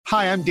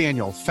Hi, I'm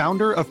Daniel,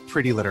 founder of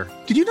Pretty Litter.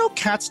 Did you know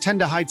cats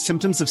tend to hide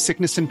symptoms of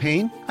sickness and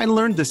pain? I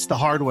learned this the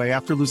hard way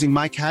after losing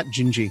my cat,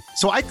 Gingy.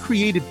 So I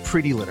created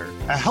Pretty Litter,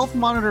 a health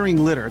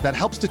monitoring litter that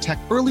helps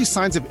detect early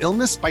signs of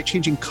illness by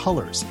changing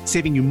colors,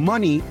 saving you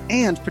money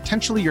and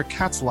potentially your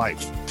cat's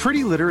life.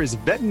 Pretty Litter is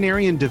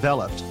veterinarian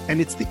developed, and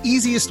it's the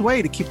easiest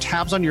way to keep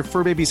tabs on your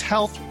fur baby's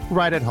health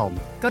right at home.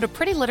 Go to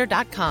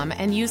prettylitter.com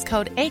and use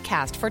code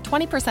ACAST for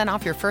 20%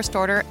 off your first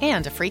order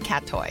and a free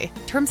cat toy.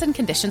 Terms and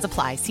conditions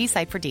apply. See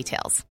site for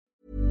details.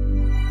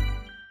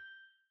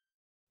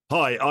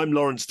 Hi, I'm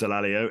Lawrence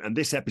Dallaglio, and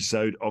this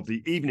episode of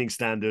the Evening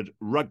Standard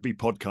Rugby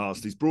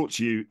Podcast is brought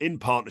to you in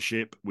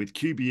partnership with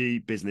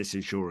QBE Business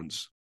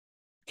Insurance.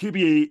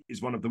 QBE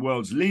is one of the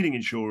world's leading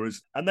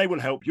insurers, and they will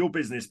help your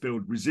business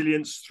build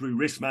resilience through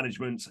risk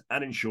management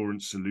and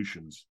insurance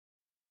solutions.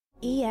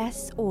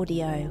 ES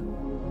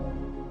Audio.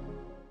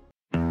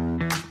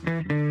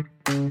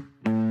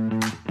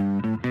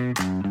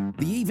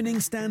 The Evening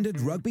Standard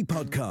Rugby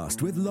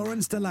Podcast with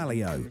Lawrence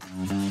Dallaglio.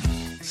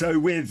 So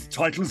with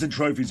titles and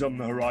trophies on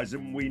the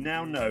horizon, we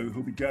now know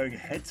who'll be going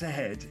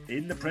head-to-head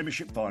in the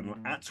Premiership final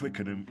at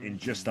Twickenham in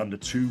just under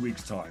 2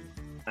 weeks' time.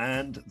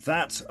 And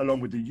that, along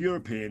with the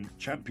European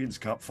Champions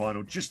Cup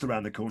final just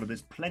around the corner,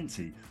 there's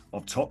plenty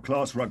of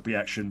top-class rugby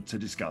action to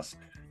discuss.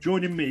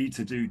 Joining me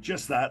to do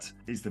just that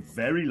is the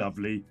very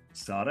lovely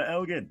Sarah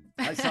Elgin.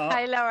 Hi, Sarah.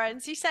 Hi,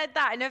 Lawrence. You said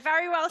that in a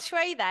very Welsh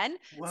way then.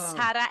 Wow.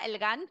 Sarah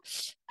Elgan.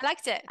 I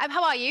liked it.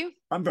 How are you?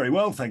 I'm very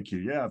well, thank you.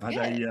 Yeah, I've had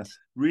Good. a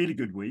really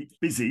good week.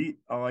 Busy.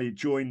 I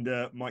joined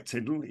Mike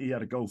Tyndall. He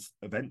had a golf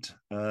event.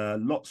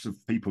 Lots of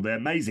people there.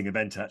 Amazing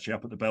event, actually,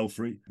 up at the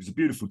Belfry. It was a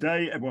beautiful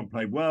day. Everyone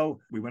played well.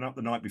 We went up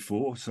the night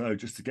before, so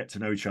just to get to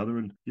know each other.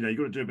 And, you know, you've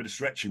got to do a bit of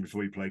stretching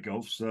before you play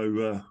golf.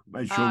 So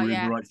made sure we were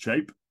in the right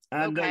shape.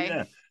 And,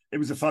 Okay. it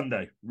was a fun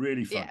day.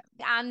 Really fun.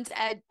 Yeah. And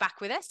back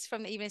with us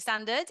from the Evening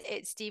Standard,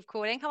 it's Steve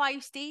calling. How are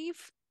you,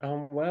 Steve?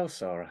 I'm well,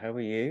 Sarah. How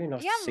are you?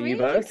 Nice Yeah, to I'm see really you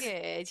both.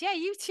 good. Yeah,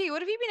 you too.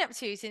 What have you been up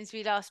to since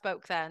we last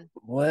spoke then?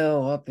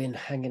 Well, I've been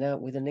hanging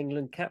out with an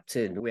England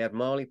captain. We had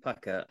Marley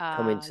Packer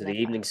come into the love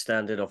Evening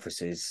Standard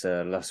offices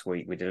last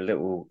week. We did a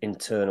little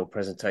internal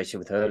presentation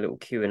with her, a little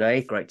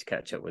Q&A. Great to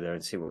catch up with her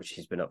and see what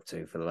she's been up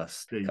to for the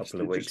last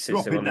couple of weeks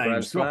since they won the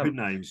Grand Slam.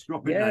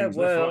 Dropping Yeah, names.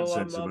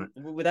 well,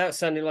 without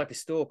sounding like a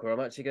stalker, I'm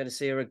actually going to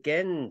see her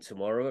again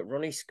tomorrow at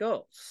Ronnie Scott's.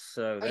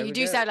 So Oh, there you we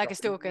do go. sound like a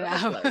stalker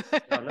now.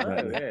 I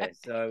know, yeah.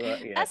 So,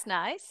 yeah. That's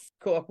nice.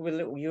 Caught up with a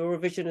little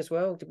Eurovision as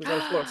well. Did we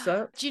both watch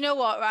that? Do you know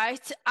what,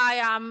 right? I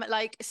am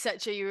like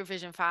such a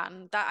Eurovision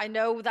fan that I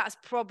know that's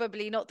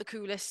probably not the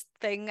coolest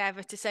thing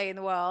ever to say in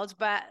the world,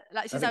 but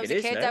like since I was a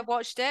kid, I've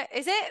watched it.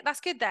 Is it? That's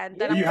good then. Yeah.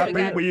 Then Were you I'm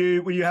happy?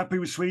 good. Were you happy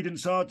with Sweden,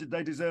 Sarah? Did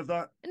they deserve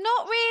that?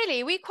 Not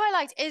really. We quite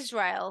liked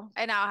Israel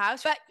in our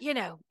house, but you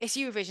know, it's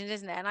Eurovision,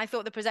 isn't it? And I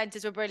thought the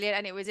presenters were brilliant,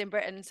 and it was in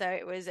Britain, so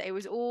it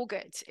was all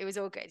good. It was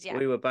all good. Yeah.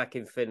 We were back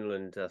in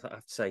Finland. I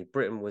have to say,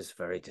 Britain was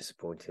very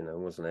disappointing, though,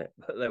 wasn't it?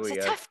 But there It's we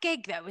a go. tough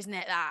gig, though, isn't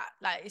it? That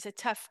like it's a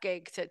tough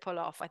gig to pull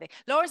off. I think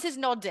Lawrence is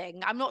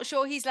nodding. I'm not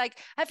sure he's like.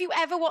 Have you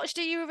ever watched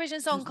a Eurovision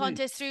Song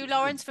Contest through,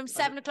 Lawrence, from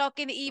 7 o'clock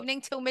in the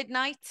evening till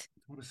midnight? I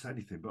don't want to say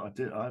anything, but I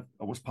did. I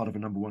was part of a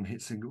number one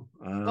hit single.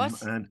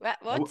 What? And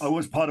What? I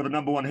was part of a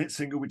number one hit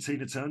single with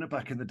Tina Turner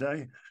back in the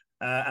day.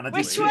 And I did.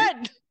 Which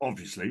one?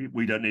 Obviously,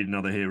 We Don't Need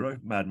Another Hero,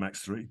 Mad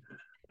Max 3.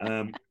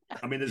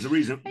 I mean, there's a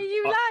reason. Are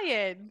you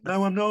lying?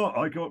 No, I'm not.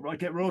 I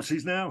get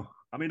royalties now.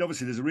 I mean,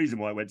 obviously, there's a reason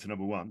why I went to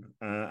number one,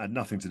 and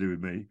nothing to do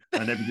with me,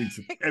 and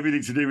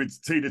everything to do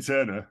with Tina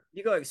Turner.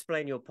 You got to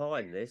explain your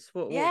part in this.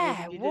 What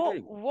Yeah. did you What?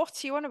 do? What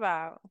are you on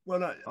about?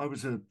 Well, I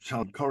was a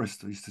child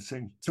chorist. I used to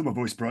sing till my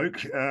voice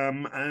broke,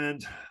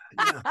 and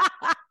yeah.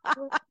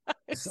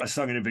 I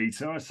sung in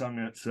Evita. I sung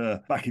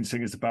at backing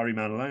singers to Barry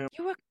Manilow.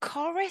 You were a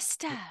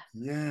chorister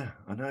Yeah,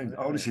 I know.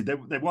 Honestly,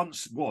 there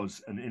once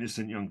was an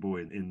innocent young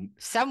boy in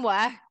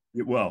somewhere.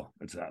 well,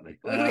 exactly.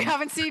 We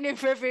haven't seen him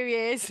for a few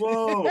years.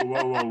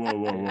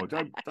 Whoa!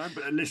 Don't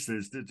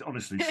listeners.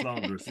 Honestly,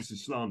 slanderous. This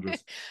is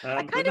slanderous.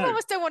 I kind of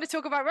almost don't want to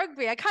talk about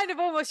rugby. I kind of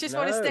almost just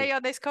want to stay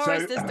on this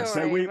chorister story.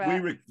 So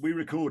we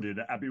recorded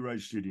at Abbey Road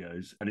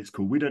Studios, and it's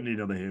called "We Don't Need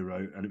Another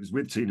Hero," and it was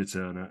with Tina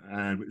Turner,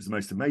 and it was the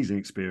most amazing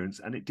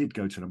experience. And it did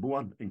go to number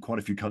one in quite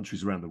a few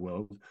countries around the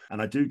world.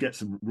 And I do get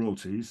some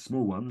royalties,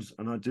 small ones,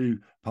 and I do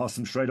pass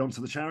them straight on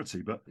to the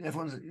charity. But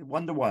everyone's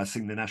wonder why I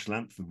sing the national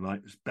anthem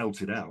like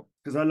belted out.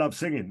 Because I love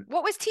singing.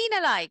 What was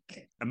Tina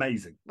like?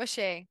 Amazing. Was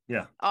she?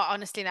 Yeah. Oh,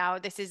 honestly, now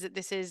this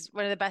is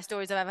one of the best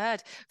stories I've ever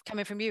heard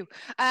coming from you.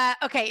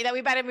 Okay, then we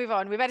better move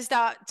on. We better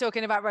start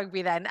talking about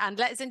rugby then, and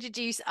let's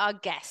introduce our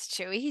guest,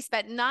 shall we? He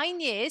spent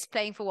 9 years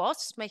playing for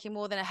Wasps, making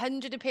more than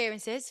 100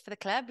 appearances for the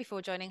club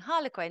before joining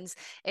Harlequins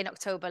in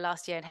October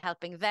last year and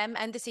helping them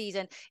end the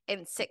season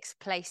in 6th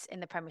place in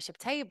the Premiership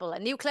table. A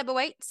new club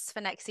awaits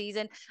for next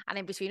season, and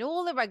in between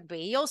all the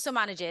rugby, he also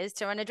manages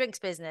to run a drinks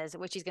business,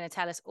 which he's going to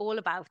tell us all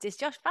about. It's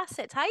Josh Bassett.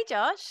 Hi,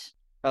 Josh.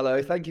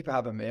 Hello, thank you for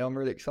having me. I'm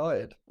really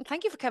excited.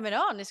 Thank you for coming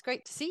on. It's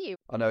great to see you.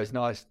 I know it's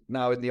nice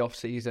now in the off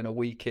season, a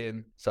week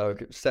in, so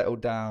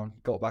settled down,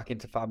 got back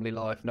into family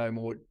life, no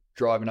more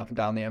driving up and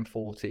down the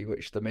M40,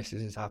 which the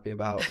missus is happy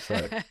about.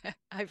 So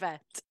I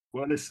bet.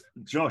 Well, listen,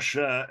 Josh,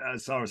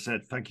 as Sarah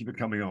said, thank you for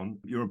coming on.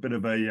 You're a bit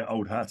of a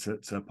old hat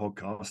at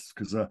podcasts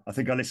because I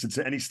think I listened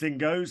to Any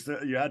Stingos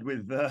that you had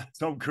with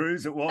Tom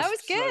Cruise at Wasps. That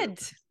was good.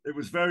 So it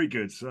was very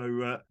good.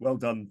 So well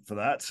done for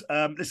that.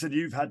 Listen,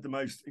 you've had the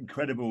most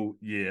incredible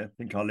year. I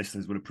think our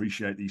listeners will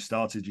appreciate that you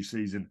started your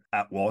season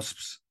at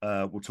Wasps.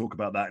 We'll talk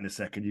about that in a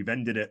second. You've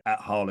ended it at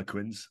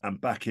Harlequins. And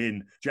back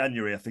in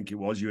January, I think it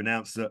was, you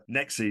announced that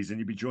next season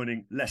you'd be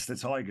joining Leicester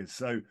Tigers.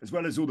 So as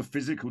well as all the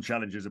physical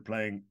challenges of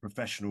playing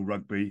professional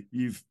rugby,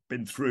 you've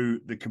been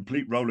through the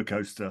complete roller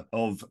coaster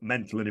of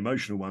mental and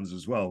emotional ones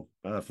as well.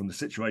 From the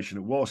situation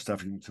at Wasps,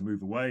 having to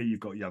move away, you've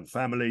got a young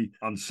family,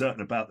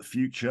 uncertain about the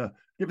future.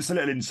 Give us a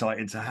little insight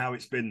into how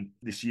it's been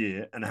this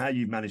year and how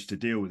you've managed to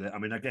deal with it. I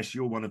mean, I guess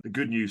you're one of the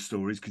good news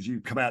stories because you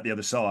come out the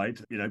other side,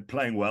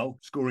 playing well,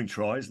 scoring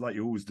tries like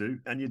you always do,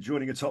 and you're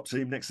joining a top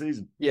team next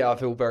season. Yeah, I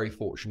feel very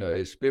fortunate.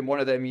 It's been one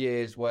of them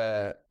years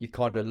where you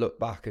kind of look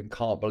back and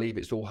can't believe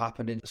it's all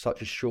happened in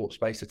such a short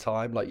space of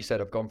time. Like you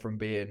said, I've gone from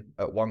being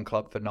at one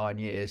club for 9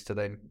 years to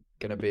then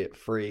going to be at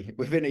 3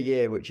 within a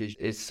year, which is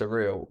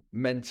surreal.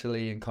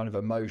 Mentally and kind of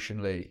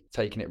emotionally,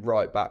 taking it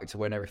right back to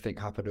when everything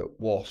happened at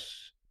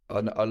Wasps.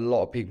 And a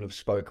lot of people have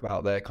spoke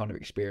about their kind of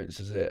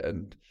experiences it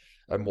and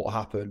what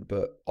happened,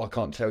 but I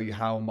can't tell you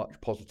how much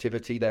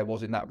positivity there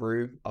was in that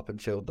room up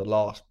until the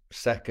last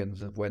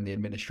seconds of when the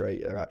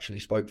administrator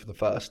actually spoke for the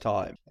first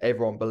time.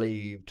 Everyone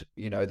believed,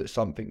 that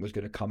something was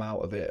going to come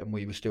out of it and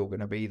we were still going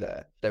to be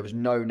there. There was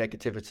no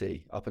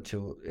negativity up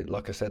until,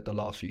 like I said, the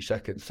last few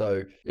seconds.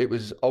 So it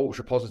was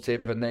ultra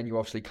positive, and then you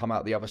obviously come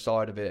out the other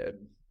side of it.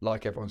 And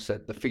like everyone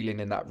said, the feeling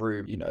in that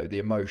room, the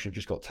emotion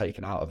just got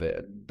taken out of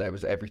it. There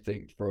was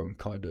everything from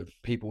kind of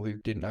people who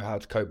didn't know how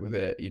to cope with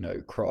it,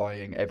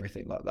 crying,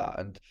 everything like that.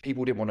 And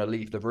people didn't want to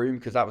leave the room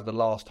because that was the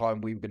last time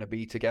we were going to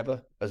be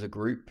together as a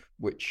group,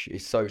 which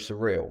is so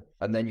surreal.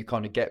 And then you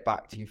kind of get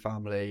back to your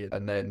family,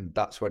 and then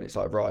that's when it's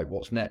like, right,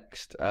 what's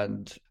next?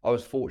 And I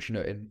was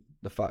fortunate in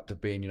the fact of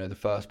being, the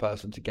first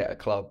person to get a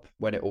club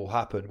when it all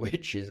happened,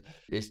 which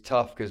is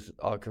tough because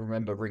I can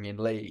remember ringing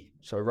Lee.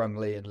 So I rung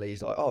Lee, and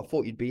Lee's like, I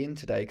thought you'd be in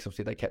today, because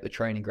obviously they kept the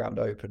training ground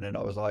open. And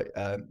I was like,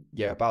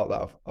 yeah, about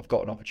that. I've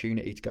got an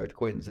opportunity to go to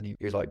Quins. And he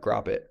was like,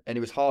 grab it. And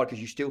it was hard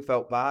because you still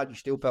felt bad. You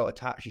still felt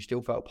attached. You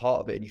still felt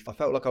part of it. And I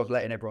felt like I was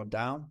letting everyone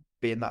down,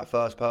 being that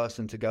first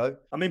person to go.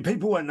 I mean,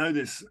 people won't know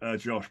this,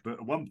 Josh, but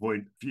at one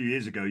point, a few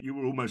years ago, you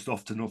were almost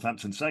off to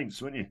Northampton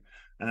Saints, weren't you?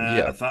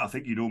 Yeah. I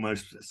think you'd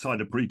almost signed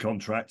a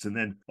pre-contract, and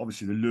then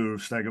obviously the lure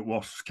of staying at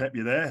Wasps kept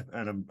you there,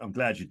 and I'm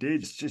glad you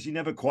did. It's just you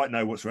never quite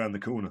know what's around the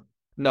corner.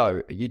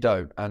 No, you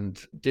don't. And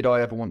did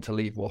I ever want to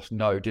leave Wasps?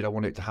 No. Did I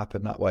want it to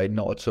happen that way?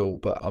 Not at all.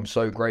 But I'm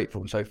so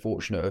grateful and so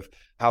fortunate of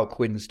how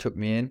Quins took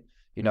me in.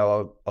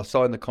 I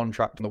signed the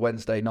contract on the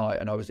Wednesday night,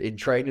 and I was in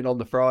training on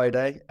the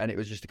Friday, and it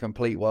was just a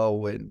complete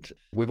whirlwind.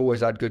 We've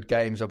always had good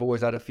games. I've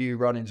always had a few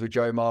run-ins with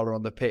Joe Marler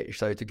on the pitch.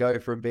 So to go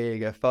from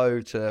being a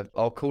foe to,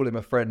 I'll call him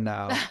a friend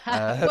now.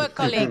 Work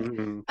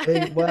colleague.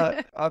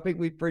 Well, I think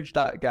we've bridged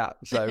that gap.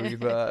 So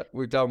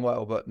we've done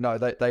well. But no,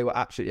 they were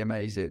absolutely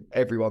amazing.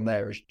 Everyone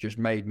there has just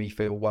made me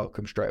feel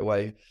welcome straight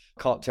away.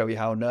 Can't tell you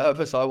how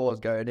nervous I was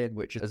going in,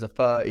 which as a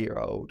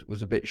 30-year-old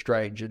was a bit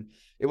strange. And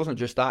it wasn't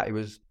just that, it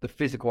was the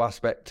physical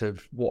aspect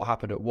of what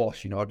happened at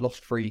Wasps. I'd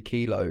lost 3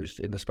 kilos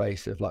in the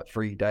space of like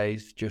 3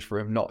 days just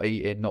from not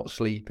eating, not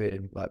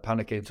sleeping, like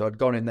panicking. So I'd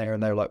gone in there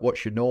and they were like,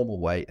 what's your normal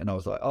weight? And I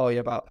was like, oh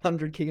yeah, about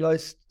 100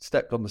 kilos.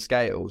 Stepped on the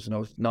scales and I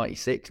was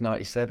 96,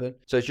 97.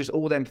 So it's just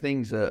all them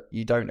things that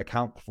you don't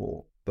account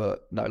for.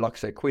 But no, like I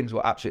said, Quins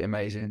were absolutely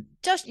amazing.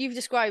 Josh, you've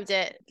described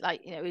it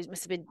like, it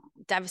must have been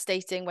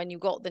devastating when you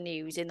got the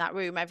news in that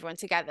room, everyone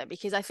together.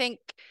 Because I think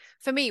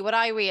for me, what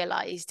I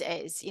realised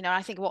is,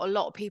 I think what a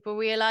lot of people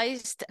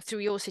realised through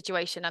your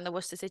situation and the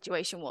Worcester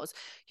situation was,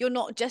 you're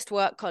not just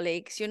work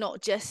colleagues, you're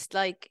not just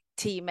like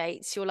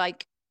teammates, you're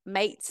like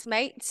mates.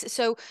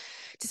 So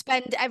to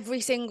spend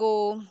every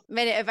single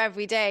minute of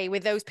every day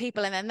with those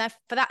people, and then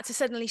for that to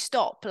suddenly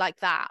stop like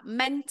that,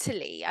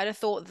 mentally, I'd have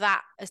thought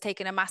that has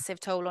taken a massive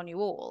toll on you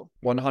all.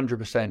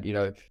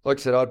 100%. Like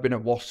I said, I'd been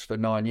at Wasps for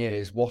 9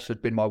 years. Wasps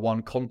had been my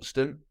one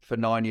constant for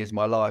 9 years of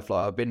my life.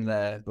 Like I've been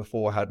there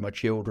before I had my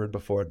children,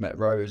 before I'd met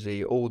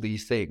Rosie, all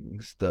these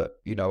things that,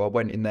 I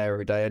went in there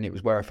every day, and it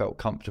was where I felt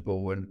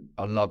comfortable, and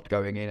I loved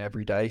going in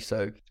every day.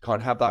 So to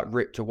kind of have that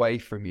ripped away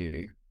from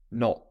you,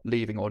 not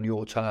leaving on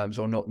your terms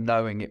or not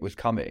knowing it was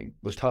coming,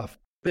 was tough.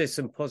 There's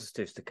some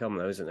positives to come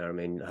though, isn't there? I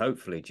mean,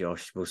 hopefully,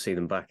 Josh, we'll see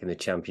them back in the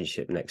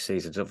Championship next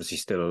season. There's obviously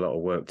still a lot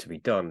of work to be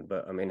done,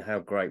 but I mean, how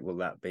great will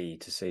that be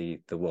to see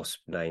the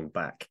Wasp name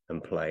back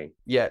and playing?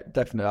 Yeah,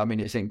 definitely. I mean,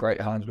 it's in great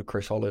hands with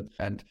Chris Holland,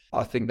 and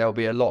I think there'll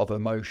be a lot of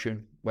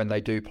emotion when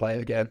they do play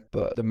again,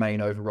 but the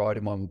main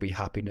overriding one will be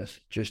happiness,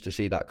 just to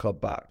see that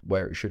club back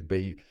where it should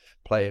be.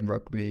 Playing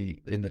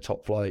rugby in the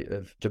top flight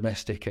of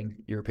domestic and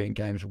European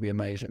games will be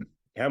amazing.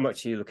 How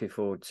much are you looking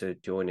forward to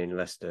joining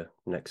Leicester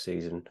next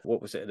season? What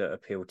was it that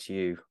appealed to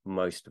you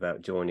most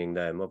about joining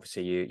them?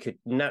 Obviously, you could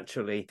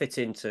naturally fit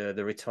into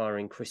the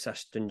retiring Chris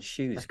Ashton's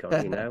shoes,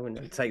 can't you now,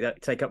 and take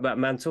up that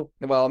mantle?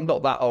 Well, I'm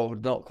not that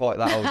old, not quite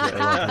that old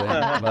yet,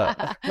 I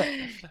don't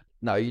think, but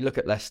no, you look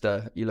at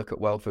Leicester, you look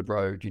at Welford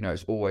Road,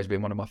 it's always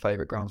been one of my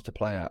favourite grounds to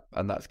play at,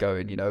 and that's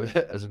going,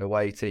 as an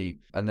away team.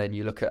 And then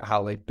you look at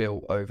how they've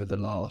built over the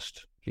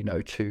last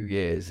 2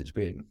 years. It's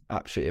been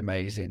absolutely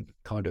amazing,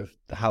 kind of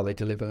how they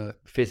deliver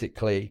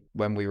physically.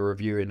 When we were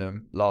reviewing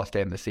them last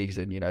day of the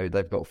season,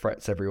 they've got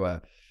threats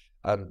everywhere.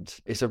 And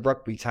it's a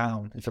rugby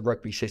town. It's a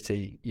rugby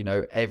city.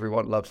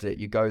 Everyone loves it.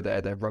 You go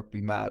there, they're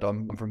rugby mad.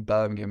 I'm from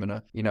Birmingham,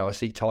 and I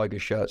see Tiger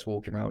shirts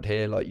walking around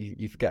here. Like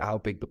you forget how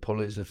big the pull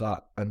is of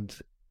that. And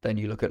then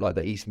you look at like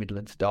the East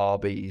Midlands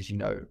derbies,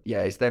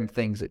 it's them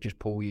things that just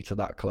pull you to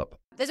that club.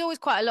 There's always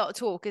quite a lot of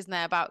talk, isn't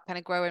there, about kind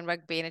of growing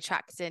rugby and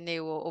attracting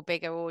new or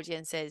bigger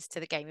audiences to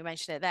the game. You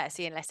mentioned it there,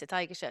 seeing Leicester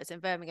Tiger shirts in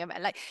Birmingham.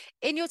 And like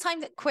in your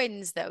time at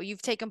Quins, though,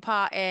 you've taken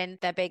part in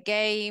their big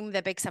game,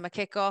 their big summer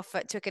kickoff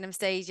at Twickenham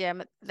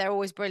Stadium. They're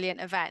always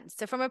brilliant events.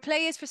 So from a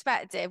player's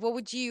perspective, what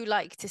would you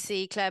like to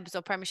see clubs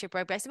or Premiership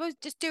rugby, I suppose,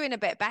 just doing a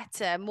bit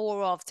better,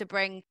 more of, to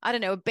bring, I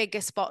don't know, a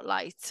bigger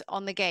spotlight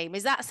on the game?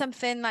 Is that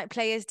something like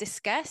players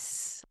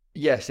discuss?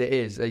 Yes, it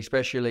is,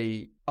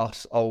 especially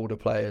us older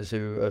players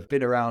who have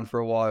been around for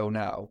a while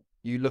now.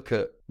 You look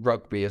at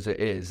rugby as it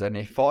is, and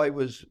if I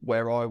was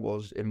where I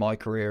was in my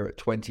career at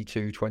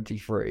 22,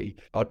 23,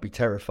 I'd be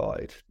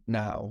terrified.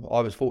 Now,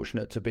 I was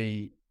fortunate to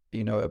be,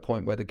 at a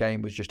point where the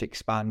game was just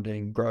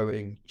expanding,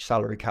 growing,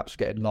 salary caps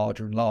getting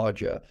larger and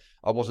larger.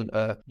 I wasn't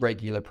a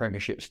regular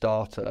Premiership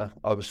starter.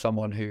 I was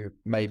someone who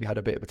maybe had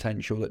a bit of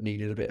potential that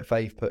needed a bit of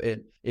faith put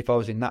in. If I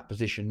was in that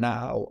position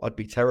now, I'd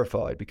be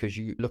terrified, because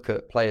you look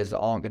at players that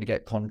aren't going to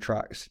get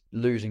contracts,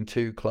 losing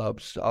 2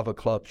 clubs, other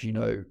clubs,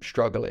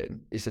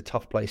 struggling. It's a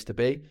tough place to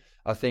be.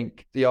 I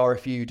think the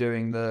RFU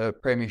doing the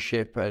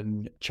Premiership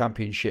and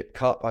Championship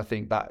Cup, I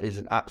think that is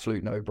an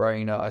absolute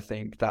no-brainer. I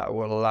think that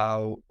will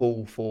allow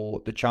all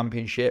for the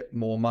Championship,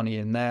 more money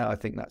in there. I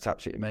think that's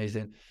absolutely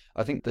amazing.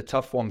 I think the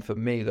tough one for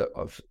me that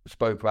I've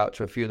spoke about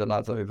to a few of the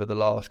lads over the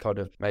last kind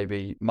of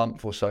maybe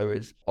month or so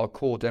is our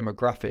core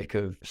demographic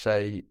of,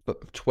 say,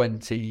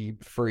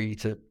 23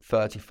 to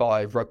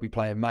 35 rugby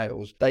playing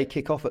males. They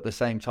kick off at the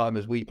same time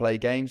as we play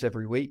games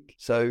every week.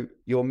 So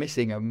you're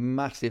missing a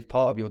massive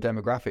part of your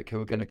demographic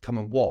who are going to come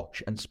and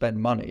watch and spend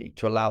money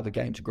to allow the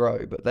game to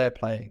grow. But they're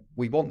playing.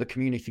 We want the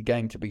community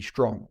game to be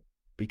strong,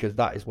 because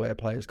that is where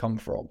players come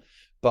from.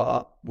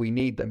 But we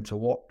need them to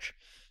watch.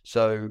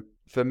 So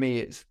for me,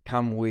 it's,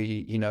 can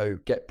we,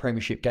 get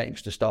Premiership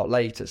games to start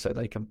later so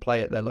they can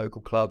play at their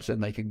local clubs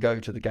and they can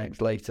go to the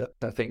games later.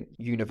 I think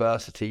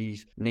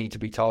universities need to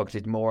be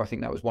targeted more. I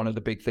think that was one of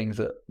the big things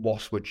that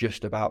WAS were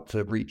just about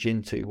to reach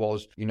into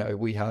was,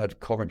 we had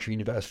Coventry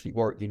University,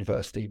 Warwick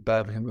University,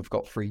 Birmingham have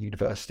got 3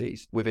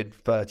 universities within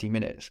 30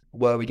 minutes.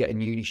 Were we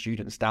getting uni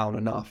students down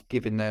enough,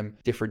 giving them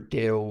different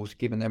deals,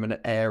 giving them an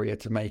area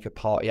to make a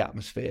party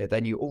atmosphere?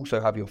 Then you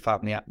also have your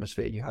family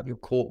atmosphere, you have your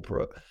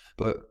corporate,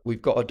 but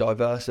we've got to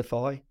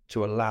diversify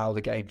to allow the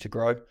game to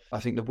grow. I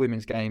think the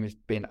women's game has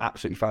been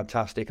absolutely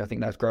fantastic. I think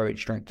that's growing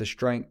strength to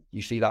strength.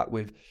 You see that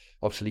with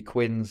obviously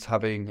Quins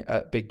having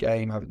a big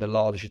game, having the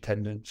largest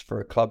attendance for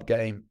a club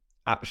game.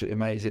 Absolutely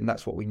amazing.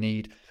 That's what we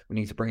need. We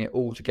need to bring it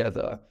all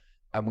together,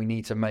 and we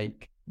need to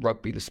make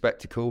rugby the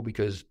spectacle,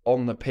 because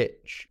on the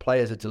pitch,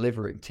 players are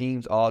delivering,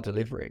 teams are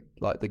delivering.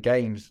 Like, the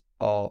games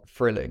are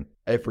thrilling.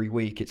 Every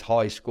week it's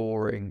high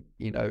scoring,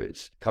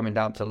 it's coming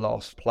down to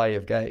last play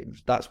of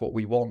games. That's what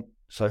we want.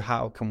 So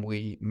how can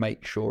we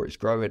make sure it's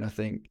growing? I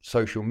think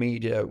social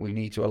media, we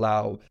need to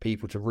allow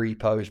people to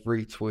repost,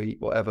 retweet,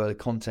 whatever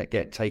content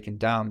get taken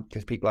down,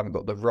 because people haven't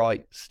got the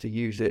rights to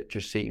use it.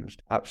 Just seems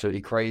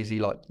absolutely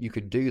crazy. Like, you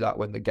could do that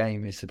when the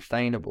game is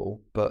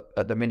sustainable, but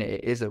at the minute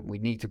it isn't. We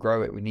need to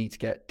grow it. We need to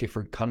get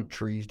different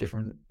countries,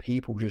 different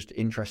people just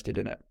interested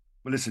in it.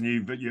 Well, listen,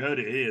 you heard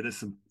it here. There's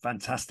some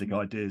fantastic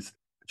ideas.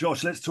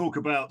 Josh, let's talk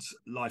about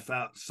life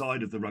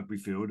outside of the rugby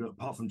field,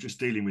 apart from just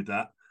dealing with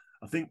that.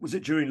 I think, was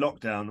it during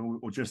lockdown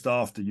or just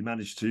after, you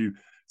managed to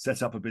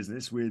set up a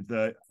business with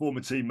former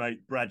teammate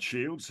Brad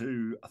Shields,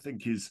 who I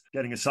think is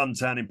getting a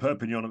suntan in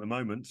Perpignan at the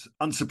moment.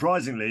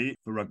 Unsurprisingly,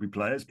 for rugby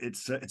players,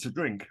 it's a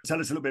drink. Tell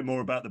us a little bit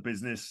more about the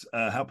business,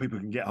 how people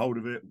can get hold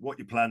of it, what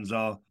your plans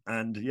are,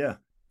 and yeah.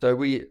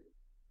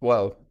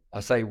 So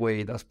I say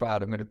we, that's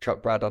Brad. I'm going to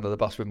chuck Brad under the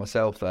bus with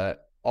myself there.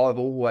 I've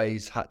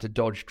always had to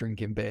dodge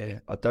drinking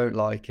beer. I don't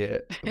like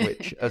it,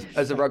 which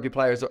as a rugby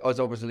player has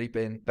obviously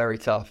been very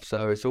tough.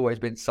 So it's always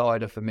been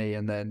cider for me.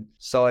 And then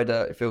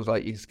cider, it feels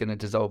like it's going to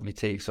dissolve your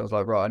teeth. So I was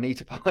like, right, I need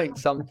to find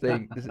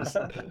something.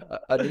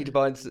 I need to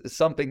find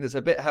something that's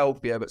a bit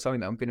healthier, but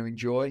something that I'm going to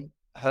enjoy.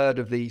 Heard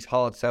of these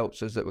hard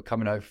seltzers that were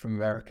coming over from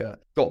America,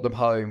 got them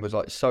home, was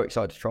like so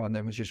excited to try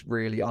them, was just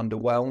really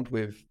underwhelmed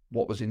with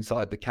what was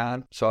inside the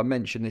can. So I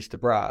mentioned this to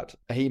Brad.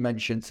 He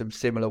mentioned some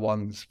similar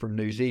ones from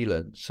New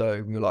Zealand.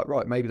 So we were like,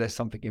 right, maybe there's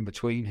something in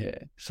between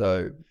here.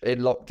 So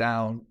in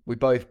lockdown, we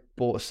both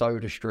bought a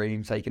soda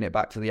stream, taking it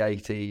back to the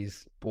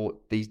 80s,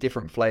 bought these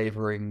different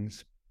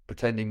flavourings,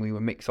 pretending we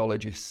were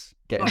mixologists,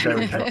 getting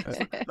very drunk.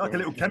 Like a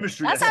little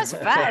chemistry That sounds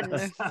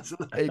fun.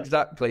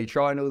 Exactly,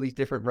 trying all these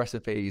different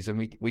recipes,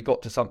 and we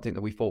got to something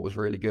that we thought was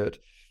really good.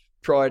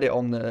 Tried it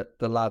on the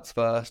lads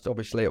first,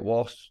 obviously at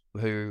Wasp,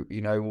 who, you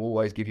know, will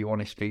always give you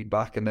honest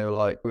feedback, and they were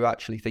like, we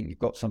actually think you've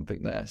got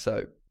something there.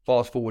 So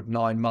fast forward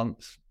 9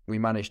 months, we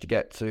managed to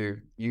get to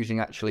using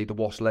actually the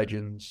Wasp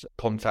Legends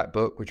contact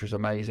book, which was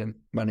amazing,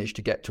 managed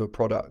to get to a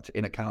product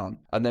in a can.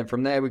 And then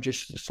from there, we've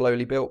just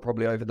slowly built,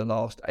 probably over the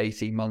last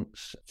 18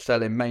 months,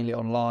 selling mainly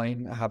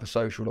online,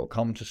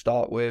 haveasocial.com to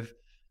start with.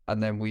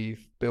 And then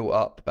we've built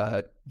up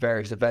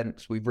various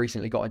events. We've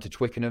recently got into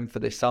Twickenham for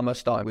this summer,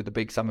 starting with the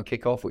big summer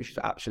kickoff, which is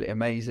absolutely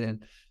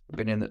amazing. We've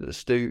been in at the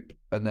Stoop.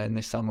 And then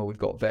this summer, we've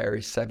got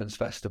various Sevens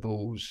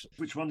festivals.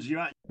 Which ones are you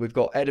at? We've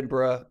got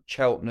Edinburgh,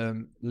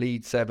 Cheltenham,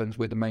 Leeds Sevens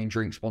with the main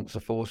drink sponsor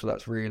for. So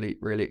that's really,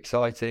 really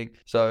exciting.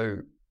 So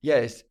yeah,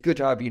 it's good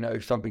to have, you know,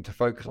 something to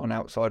focus on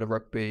outside of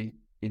rugby.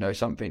 You know,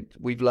 something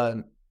we've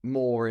learned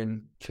more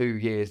in 2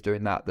 years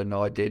doing that than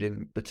I did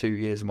in the 2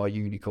 years of my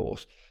uni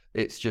course.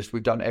 It's just,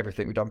 we've done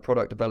everything. We've done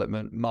product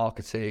development,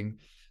 marketing,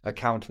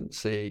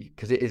 accountancy,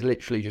 because it is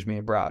literally just me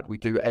and Brad. We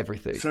do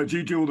everything. So do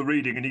you do all the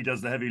reading and he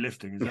does the heavy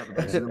lifting? Is that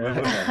the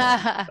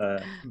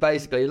best?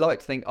 Basically, I like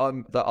to think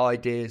I'm the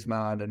ideas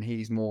man and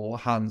he's more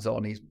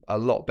hands-on. He's a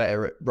lot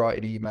better at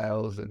writing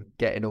emails and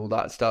getting all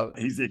that stuff.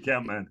 He's the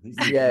account man.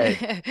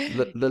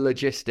 The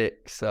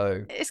logistics.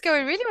 So it's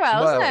going really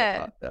well,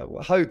 isn't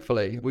it?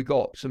 Hopefully. We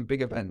got some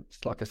big events.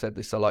 Like I said,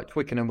 this, so like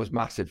Twickenham was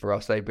massive for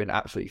us. They've been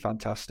absolutely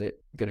fantastic.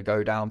 Going to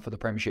go down for the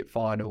Premiership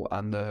final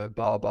and the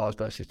bars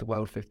versus the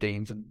World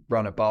 15s and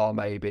run a bar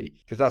maybe,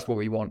 because that's what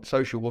we want.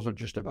 Social wasn't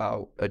just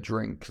about a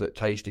drink that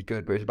tasted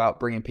good, but it's about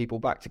bringing people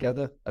back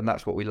together, and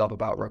that's what we love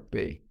about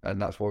rugby,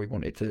 and that's why we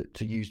wanted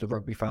to use the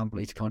rugby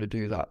family to kind of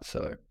do that.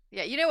 So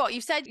yeah, you know what?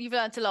 You've said you've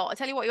learned a lot. I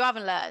tell you what you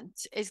haven't learned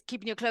is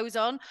keeping your clothes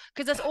on,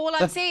 because that's all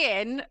I'm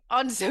seeing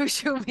on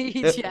social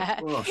media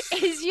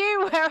is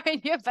you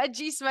wearing your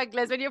Budgy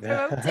Smugglers when you're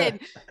promoting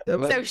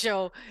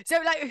social. So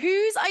like,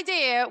 whose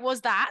idea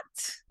was that?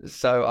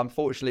 So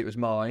unfortunately it was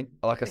mine.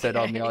 Like I said,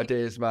 I'm the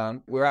ideas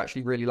man. We're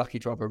actually really lucky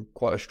to have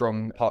quite a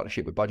strong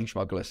partnership with Budgy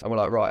Smugglers. And we're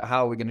like, right,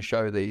 how are we going to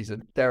show these?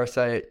 And dare I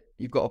say it,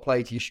 you've got to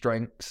play to your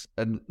strengths.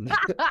 And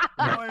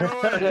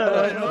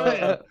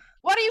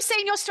what are you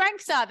saying your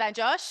strengths are then,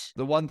 Josh?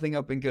 The one thing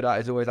I've been good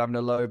at is always having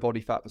a low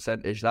body fat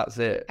percentage. That's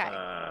it.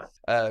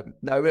 Okay.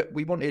 No,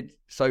 we wanted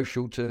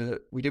social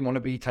we didn't want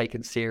to be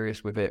taken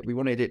serious with it. We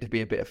wanted it to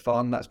be a bit of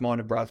fun. That's mine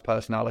and Brad's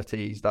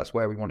personalities. That's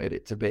where we wanted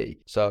it to be.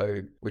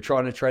 So we're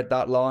trying to tread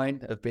that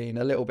line of being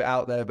a little bit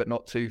out there, but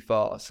not too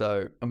far.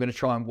 So I'm going to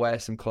try and wear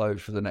some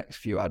clothes for the next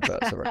few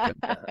adverts, I reckon.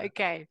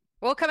 Okay.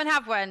 We'll come and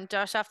have one,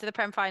 Josh, after the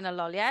Prem final,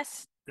 lol,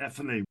 yes?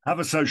 Definitely. Have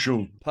a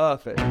social.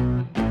 Perfect.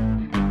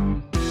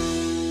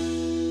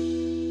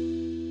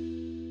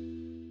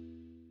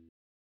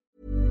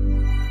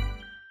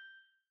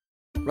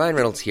 Ryan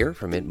Reynolds here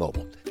from Mint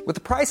Mobile. With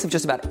the price of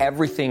just about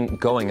everything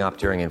going up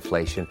during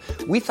inflation,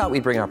 we thought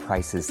we'd bring our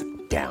prices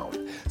down.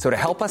 So to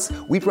help us,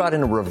 we brought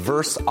in a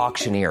reverse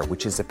auctioneer,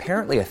 which is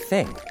apparently a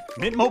thing.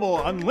 Mint Mobile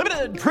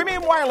Unlimited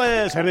Premium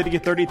Wireless. How to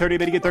get 30, 30,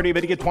 bit to get 30,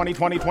 bit to get 20,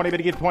 20, 20, bit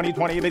to get 20,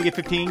 20, bit to get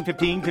 15,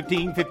 15,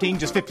 15, 15,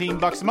 just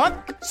 $15 a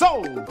month?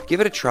 Sold!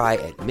 Give it a try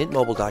at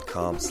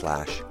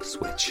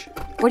mintmobile.com/switch.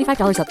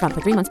 $45 up front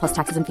for 3 months plus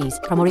taxes and fees.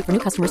 Promo rate for new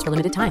customers for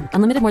limited time.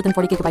 Unlimited more than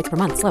 40 gigabytes per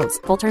month. Slows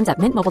full terms at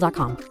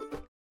mintmobile.com.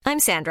 I'm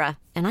Sandra,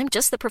 and I'm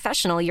just the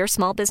professional your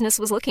small business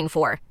was looking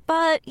for.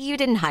 But you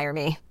didn't hire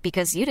me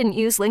because you didn't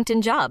use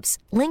LinkedIn Jobs.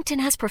 LinkedIn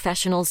has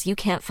professionals you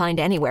can't find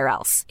anywhere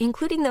else,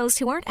 including those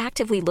who aren't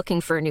actively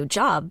looking for a new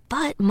job,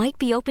 but might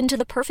be open to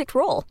the perfect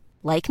role,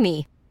 like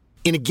me.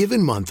 In a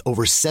given month,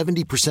 over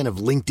 70% of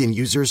LinkedIn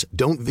users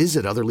don't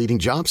visit other leading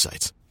job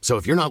sites. So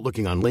if you're not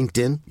looking on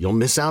LinkedIn, you'll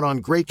miss out on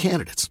great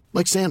candidates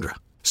like Sandra.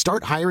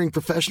 Start hiring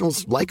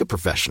professionals like a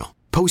professional.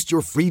 Post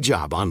your free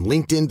job on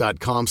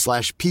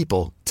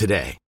linkedin.com/people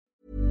today.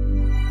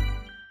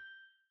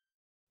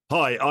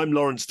 Hi, I'm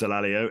Lawrence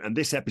Dallaglio, and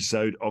this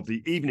episode of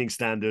the Evening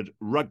Standard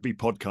Rugby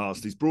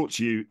Podcast is brought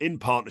to you in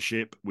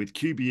partnership with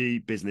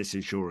QBE Business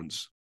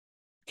Insurance.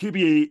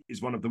 QBE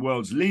is one of the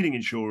world's leading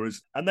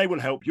insurers, and they will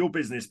help your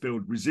business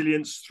build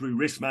resilience through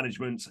risk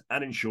management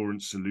and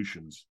insurance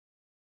solutions.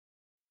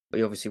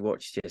 We obviously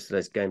watched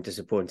yesterday's game,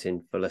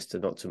 disappointing for Leicester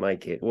not to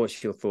make it.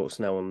 What's your thoughts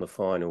now on the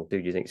final?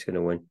 Who do you think is going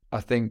to win? I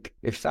think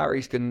if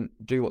Sarries can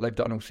do what they've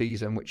done all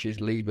season, which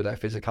is lead with their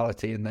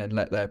physicality and then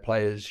let their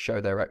players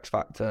show their X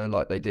factor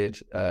like they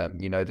did,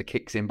 the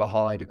kicks in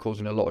behind are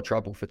causing a lot of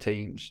trouble for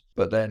teams.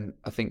 But then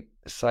I think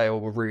Sale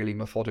were really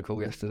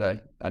methodical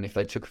yesterday, and if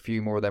they took a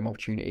few more of them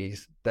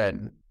opportunities,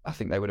 then I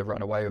think they would have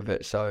run away with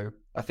it. So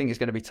I think it's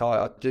going to be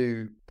tight. I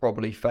do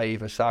probably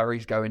favour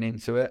Sarries going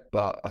into it,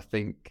 but I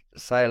think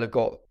Sale have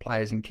got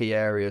players in key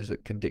areas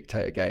that can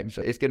dictate a game.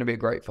 So it's going to be a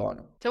great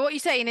final. So what are you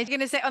saying? Are you going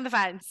to sit on the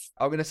fence?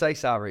 I'm going to say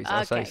Sarries.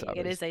 I'll say Sarries. Sarries.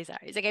 You're going to say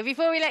Sarries. Okay,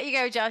 before we let you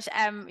go, Josh,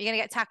 you're going to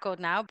get tackled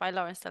now by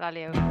Lawrence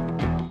Dallaglio.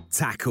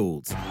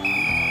 Tackled.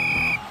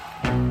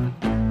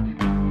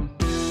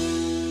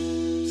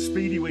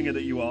 speedy winger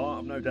that you are,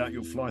 I've no doubt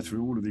you'll fly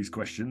through all of these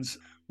questions.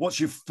 What's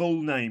your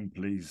full name,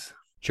 please?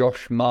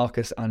 Josh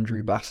Marcus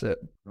Andrew Bassett.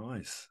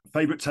 Nice.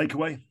 Favourite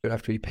takeaway? It'd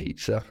have to be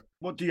pizza.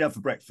 What do you have for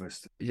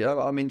breakfast? Yeah,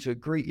 I'm into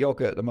Greek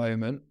yogurt at the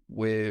moment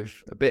with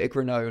a bit of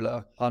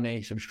granola,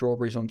 honey, some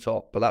strawberries on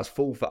top. But that's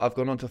full fat. I've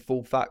gone on to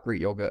full fat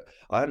Greek yogurt.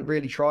 I hadn't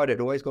really tried it.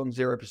 Always gone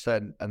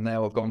 0%, and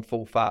now I've gone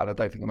full fat, and I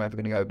don't think I'm ever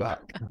going to go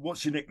back.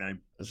 What's your nickname?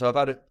 So I've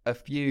had a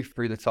few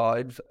through the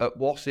times. At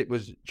Was, it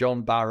was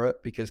John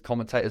Barrett, because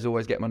commentators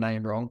always get my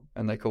name wrong,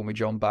 and they call me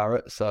John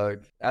Barrett. So,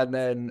 and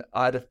then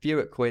I had a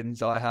few at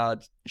Quins. I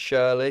had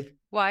Shirley.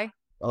 Why?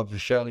 Of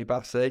Shirley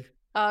Bassey.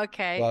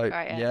 Okay. So,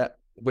 right, yeah.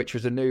 Which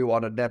was a new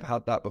one. I'd never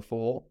had that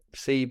before.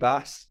 Sea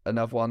Bass,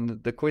 another one.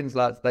 The Quins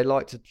lads, they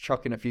like to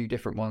chuck in a few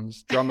different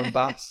ones. Drum and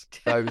Bass.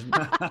 Those.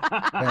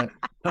 I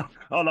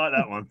like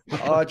that one.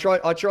 I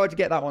tried to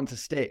get that one to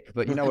stick,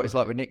 but you know what it's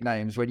like with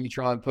nicknames. When you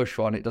try and push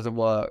one, it doesn't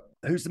work.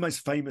 Who's the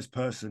most famous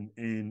person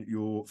in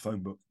your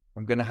phone book?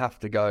 I'm going to have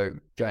to go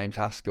James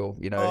Haskell,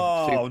 you know.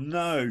 Oh,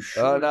 no.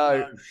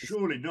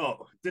 Surely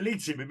not.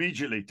 Delete him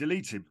immediately.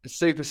 Delete him.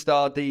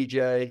 Superstar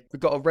DJ. We've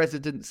got a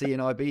residency in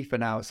Ibiza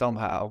now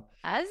somehow.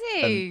 Has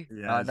he?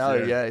 Yeah, I know,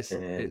 yeah.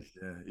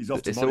 He's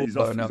off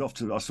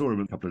to. I saw him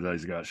a couple of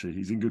days ago, actually.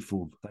 He's in good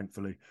form,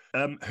 thankfully.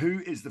 Who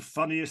is the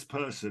funniest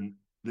person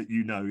that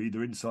you know,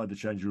 either inside the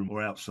changing room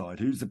or outside?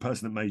 Who's the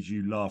person that made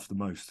you laugh the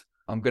most?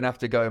 I'm going to have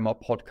to go my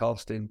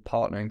podcasting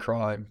partner in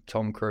crime,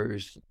 Tom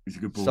Cruise. He's a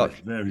good boy.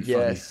 Very funny.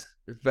 Yes,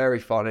 very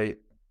funny.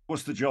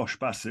 What's the Josh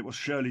Bassett? What's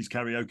Shirley's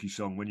karaoke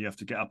song when you have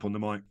to get up on the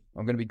mic?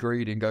 I'm going to be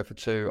greedy and go for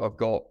two. I've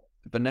got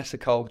Vanessa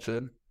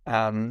Colton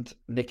and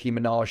Nicki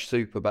Minaj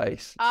Super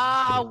Bass.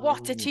 Ah,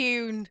 what a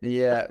tune.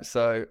 Yeah,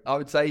 so I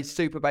would say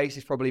Super Bass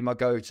is probably my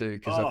go-to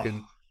because I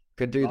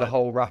can do the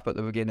whole rap at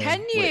the beginning.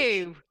 Can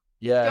you?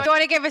 Yeah. Do you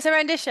want to give us a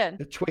rendition?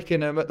 The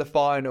Twickenham at the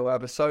final,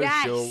 have a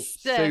social,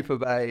 Super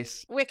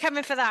Bass. We're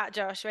coming for that,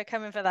 Josh. We're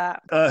coming for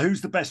that.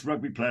 Who's the best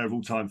rugby player of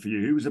all time for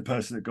you? Who was the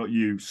person that got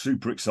you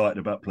super excited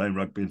about playing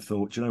rugby and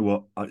thought, you know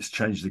what, it's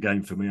changed the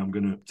game for me. I'm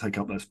going to take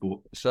up that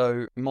sport.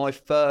 So my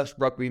first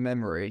rugby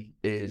memory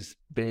is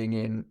being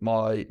in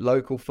my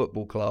local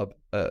football club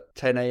at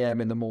 10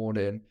 a.m. in the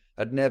morning.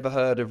 I'd never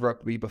heard of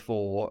rugby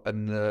before,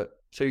 and the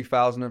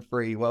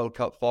 2003 World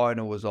Cup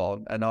final was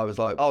on, and I was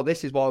like, oh,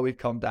 this is why we've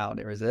come down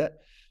here, is it?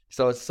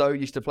 So I was so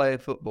used to playing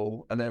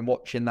football and then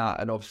watching that,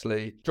 and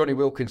obviously Johnny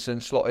Wilkinson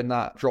slotting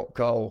that drop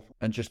goal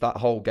and just that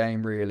whole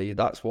game, really,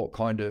 that's what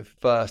kind of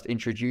first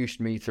introduced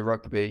me to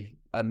rugby.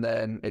 And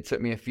then it took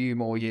me a few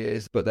more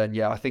years, but then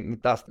I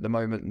think that's the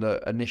moment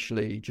that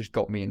initially just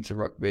got me into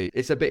rugby.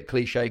 It's a bit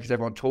cliche because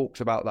everyone talks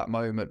about that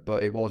moment,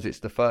 but it's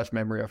the first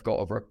memory I've got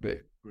of rugby.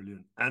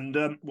 Brilliant.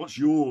 And what's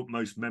your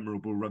most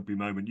memorable rugby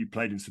moment? You've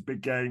played in some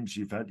big games,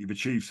 you've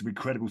achieved some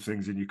incredible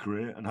things in your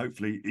career, and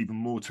hopefully even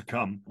more to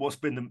come. What's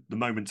been the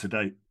moment to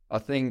date? I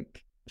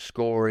think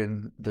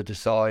scoring the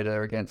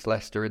decider against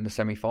Leicester in the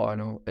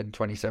semi-final in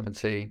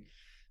 2017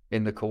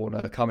 in the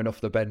corner, coming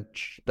off the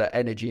bench, the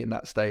energy in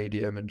that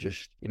stadium, and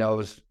just, I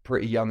was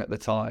pretty young at the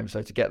time,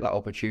 so to get that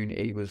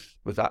opportunity was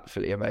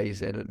absolutely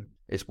amazing, and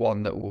it's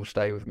one that will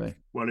stay with me.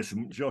 Well,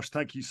 listen, Josh,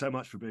 thank you so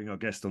much for being our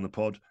guest on the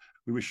pod.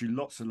 We wish you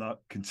lots of luck,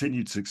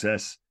 continued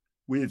success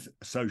with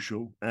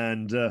social,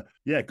 and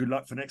good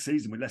luck for next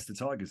season with Leicester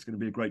Tigers. It's going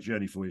to be a great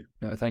journey for you.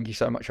 No, thank you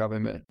so much for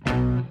having me.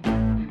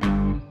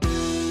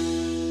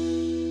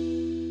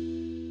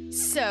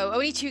 So,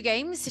 only two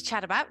games to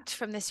chat about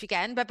from this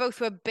weekend, but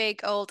both were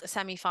big old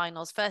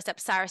semi-finals. First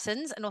up,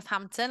 Saracens and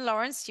Northampton.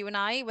 Lawrence, you and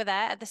I were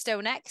there at the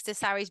StoneX as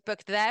Sarries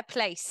booked their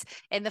place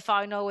in the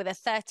final with a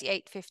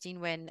 38-15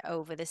 win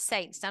over the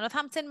Saints. Now,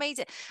 Northampton made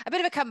it a bit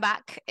of a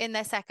comeback in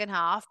their second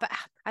half, but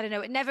I don't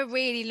know, it never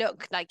really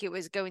looked like it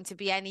was going to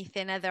be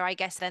anything other, I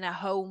guess, than a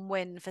home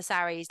win for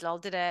Sarries, lol,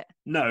 did it?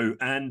 No,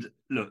 and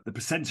look, the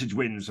percentage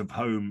wins of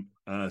home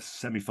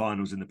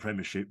semi-finals in the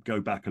Premiership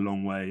go back a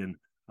long way, and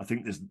I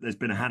think there's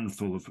been a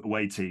handful of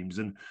away teams,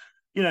 and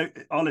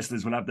our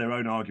listeners will have their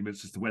own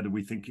arguments as to whether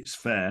we think it's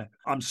fair.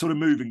 I'm sort of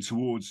moving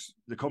towards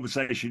the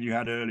conversation you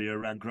had earlier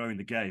around growing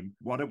the game.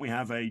 Why don't we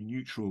have a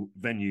neutral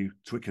venue,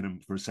 Twickenham,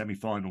 for a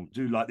semi-final?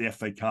 Do like the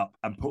FA Cup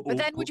and put. But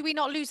then would we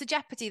not lose the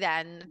jeopardy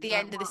then at the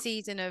end of the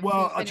season?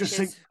 I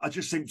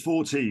just think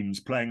four teams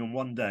playing on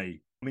one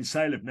day. I mean,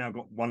 Sale have now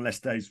got one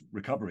less day's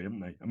recovery, haven't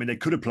they? I mean, they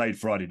could have played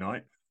Friday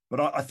night.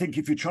 But I think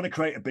if you're trying to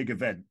create a big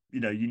event, you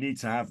need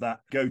to have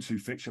that go-to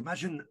fixture.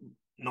 Imagine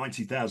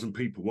 90,000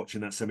 people watching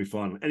that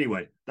semi-final.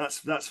 Anyway, that's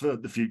for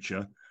the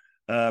future.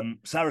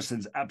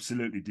 Saracens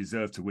absolutely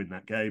deserve to win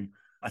that game.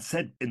 I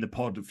said in the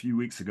pod a few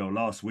weeks ago,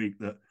 last week,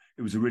 that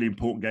it was a really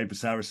important game for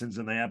Saracens,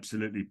 and they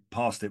absolutely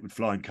passed it with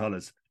flying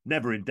colours.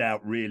 Never in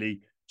doubt, really.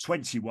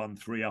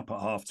 21-3 up at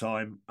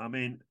half-time. I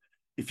mean,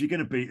 if you're going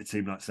to beat a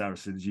team like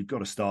Saracens, you've got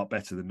to start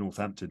better than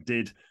Northampton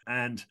did.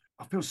 And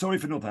I feel sorry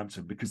for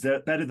Northampton because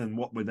they're better than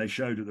what they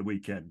showed at the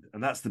weekend.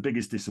 And that's the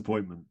biggest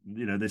disappointment.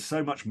 There's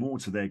so much more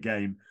to their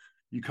game.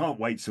 You can't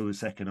wait till the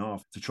second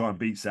half to try and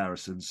beat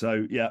Saracens.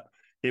 So,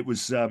 it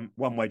was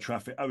one-way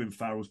traffic. Owen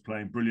Farrell's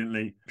playing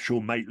brilliantly.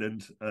 Sean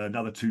Maitland,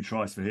 another 2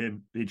 tries for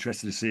him. Be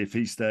interested to see if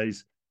he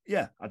stays.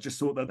 Yeah, I just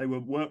thought that they were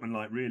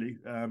workmanlike, really.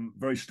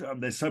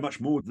 There's so much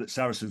more that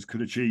Saracens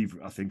could achieve,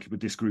 I think, with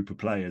this group of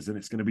players, and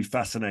it's going to be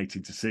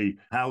fascinating to see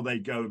how they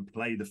go and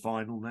play the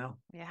final now.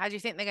 Yeah, how do you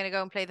think they're going to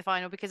go and play the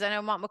final? Because I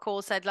know Mark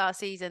McCall said last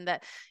season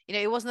that,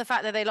 it wasn't the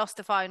fact that they lost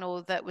the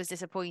final that was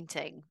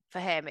disappointing for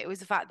him. It was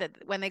the fact that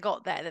when they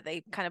got there, that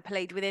they kind of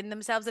played within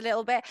themselves a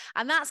little bit.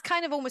 And that's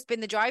kind of almost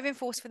been the driving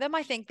force for them,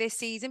 I think, this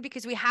season,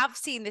 because we have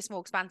seen this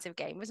more expansive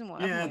game, isn't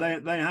it? Yeah,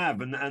 they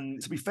have.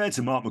 And to be fair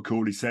to Mark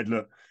McCall, he said,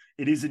 look,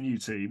 it is a new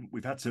team.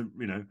 We've had to,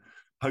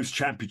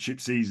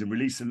 post-championship season,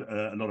 release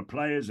a lot of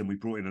players, and we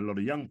brought in a lot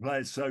of young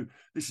players. So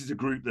this is a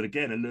group that,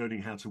 again, are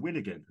learning how to win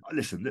again.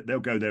 Listen, they'll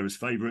go there as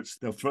favourites.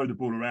 They'll throw the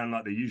ball around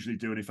like they usually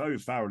do. And if Owen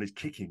Farrell is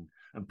kicking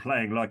and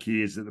playing like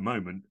he is at the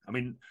moment,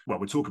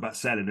 we'll talk about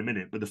Sale in a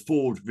minute, but the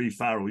Ford v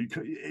Farrell,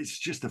 it's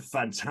just a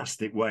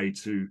fantastic way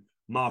to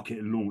market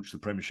and launch the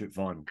Premiership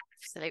final.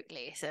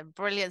 Absolutely. It's a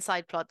brilliant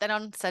side plot. Then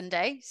on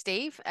Sunday,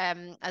 Steve,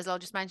 as Lol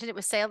just mentioned, it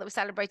was Sale that was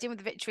celebrating with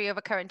the victory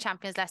over current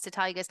champions Leicester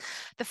Tigers.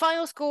 The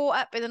final score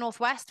up in the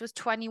Northwest was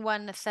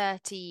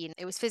 21-13.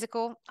 It was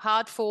physical,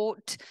 hard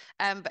fought,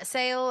 but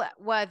Sale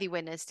worthy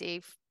winners,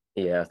 Steve.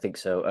 Yeah, I think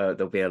so.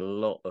 There'll be a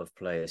lot of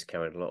players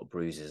carrying a lot of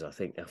bruises, I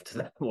think, after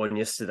that one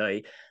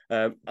yesterday.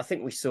 I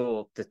think we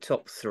saw the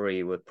top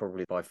three were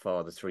probably by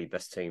far the three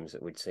best teams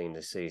that we'd seen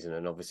this season.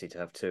 And obviously to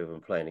have two of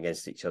them playing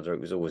against each other, it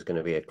was always going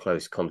to be a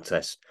close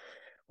contest.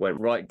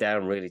 Went right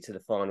down really to the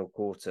final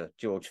quarter.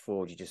 George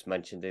Ford, you just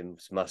mentioned him,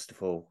 was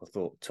masterful. I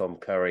thought Tom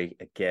Curry,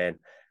 again,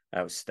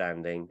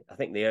 outstanding. I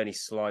think the only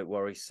slight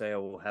worry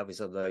Sale will have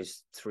is on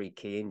those three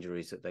key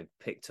injuries that they've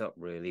picked up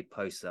really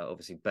post that.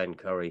 Obviously Ben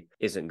Curry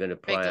isn't going to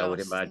play, I would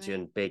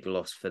imagine. Big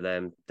loss for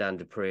them. Dan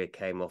Dupree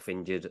came off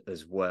injured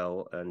as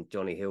well, and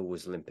Johnny Hill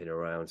was limping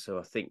around. So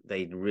I think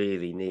they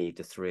really need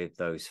the three of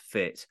those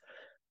fit.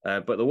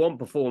 But the one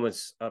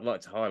performance I'd like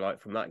to highlight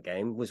from that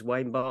game was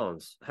Wayne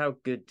Barnes. How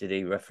good did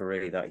he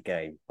referee that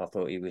game? I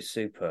thought he was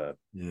superb.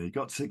 Yeah, he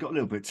got a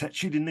little bit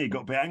touchy, didn't he? He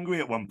got a bit angry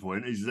at one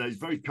point. He's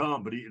very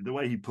calm, but the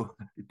way he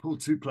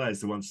pulled two players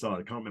to one side.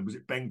 I can't remember, was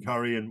it Ben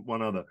Curry and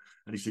one other?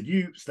 And he said,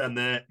 "You stand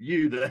there,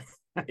 you there."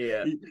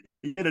 Yeah,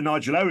 he did a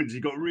Nigel Owens.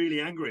 He got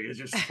really angry. It's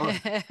just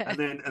and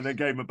then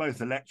gave them both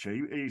a lecture.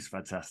 He's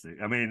fantastic.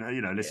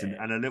 Listen,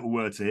 and a little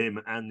word to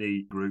him and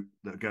the group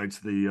that are going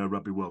to the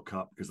Rugby World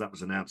Cup, because that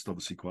was announced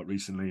obviously quite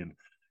recently. And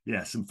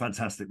yeah, some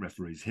fantastic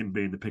referees. Him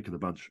being the pick of the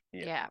bunch.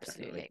 Yeah,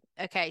 absolutely.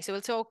 Okay, so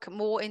we'll talk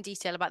more in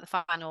detail about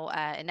the final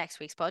in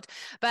next week's pod.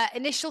 But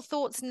initial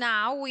thoughts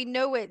now. We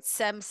know it's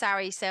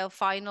Sarri Sale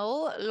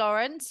final.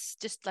 Lawrence,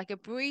 just like a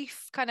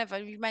brief kind of.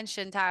 You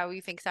mentioned how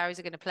you think Sarries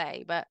are going to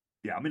play, but.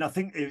 Yeah, I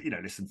think,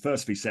 listen,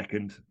 first v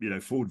second,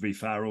 Ford v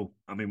Farrell.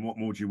 What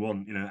more do you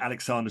want?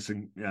 Alex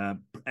Sanderson,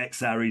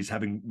 ex-Sarries,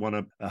 having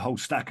won a whole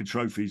stack of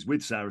trophies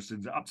with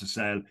Saracens up to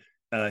Sale.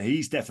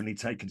 He's definitely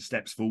taken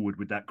steps forward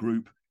with that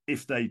group.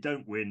 If they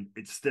don't win,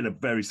 it's still a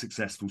very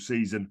successful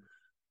season.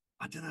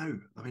 I don't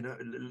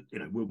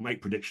know. We'll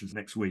make predictions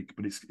next week,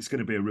 but it's going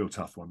to be a real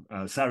tough one.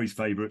 Sarri's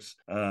favourites,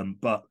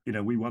 but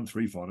we won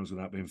 3 finals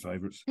without being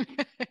favourites.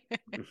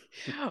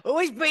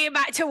 Always bring it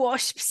back to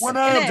Wasps. Well,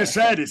 no, I've just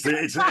said it's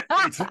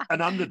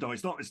an underdog.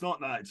 It's not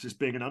that. It's just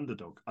being an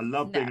underdog. I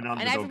love being an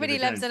underdog. And everybody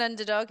loves an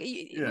underdog.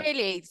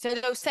 Really.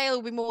 So Sale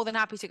will be more than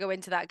happy to go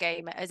into that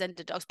game as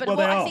underdogs. But what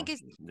I think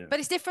is, but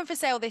it's different for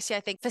Sale this year.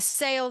 I think for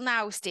Sale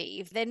now,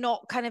 Steve, they're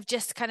not kind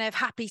of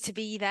happy to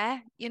be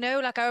there.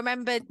 Like I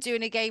remember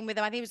doing a game with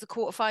them. I think it was the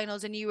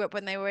quarterfinals in Europe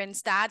when they were in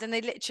Stad, and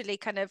they literally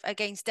kind of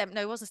against them.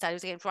 No, it wasn't Stad. It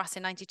was against Russ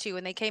in '92,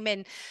 and they came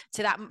in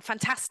to that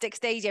fantastic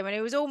stadium, and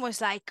it was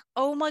almost like,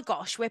 oh my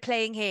gosh, we're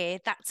playing here.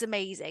 That's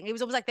amazing. It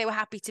was almost like they were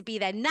happy to be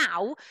there.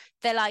 Now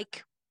they're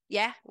like,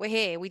 yeah, we're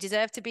here. We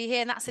deserve to be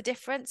here. And that's the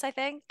difference, I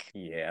think.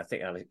 Yeah, I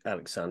think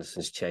Alex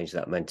Sanderson's changed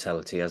that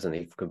mentality, hasn't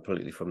he,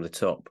 completely from the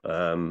top.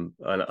 And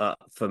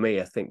for me,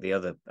 I think the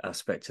other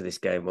aspect to this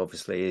game,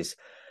 obviously, is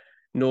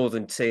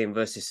Northern team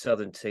versus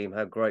Southern team.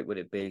 How great would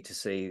it be to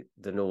see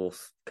the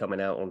North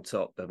coming out on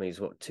top? It's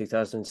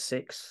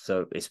 2006,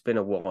 so it's been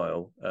a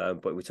while.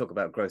 But we talk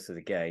about growth of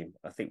the game.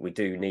 I think we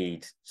do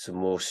need some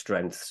more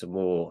strength, some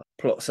more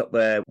plots up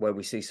there where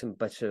we see some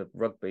better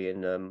rugby,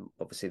 and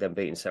obviously them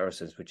beating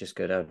Saracens would just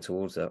go down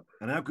towards that.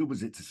 And how good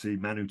was it to see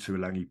Manu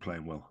Tuolangi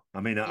playing well?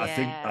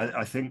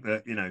 I think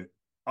that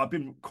I've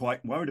been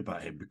quite worried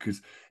about him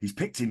because he's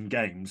picked in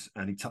games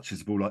and he touches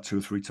the ball like 2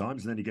 or 3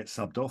 times and then he gets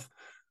subbed off.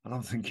 And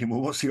I'm thinking,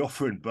 well, what's he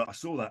offering? But I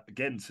saw that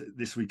again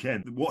this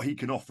weekend, what he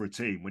can offer a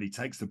team when he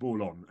takes the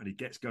ball on and he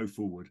gets go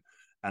forward.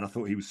 And I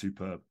thought he was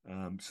superb.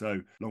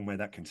 So long may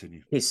that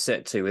continue. His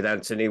set to with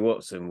Anthony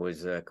Watson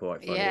was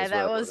quite funny. Yeah, as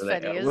well, that was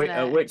funny, wasn't it?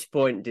 At which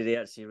point did he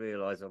actually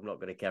realise I'm not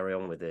going to carry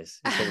on with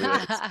this?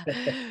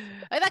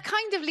 That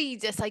kind of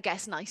leads us, I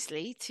guess,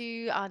 nicely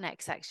to our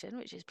next section,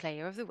 which is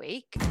Player of the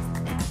Week.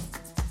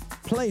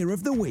 Player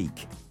of the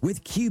Week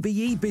with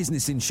QBE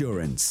Business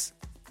Insurance.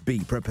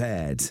 Be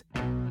prepared.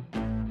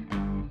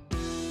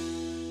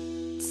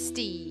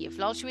 Steve.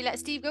 Lol, should we let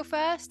Steve go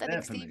first? I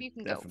think, Steve, you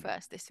can go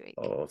first this week.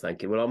 Oh,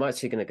 thank you. Well, I'm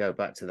actually going to go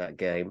back to that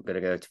game. I'm going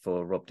to go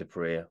for Rob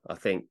Dupree. I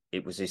think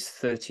it was his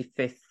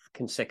 35th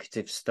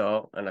consecutive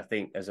start. And I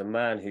think as a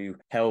man who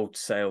held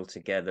Sale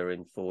together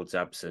in Ford's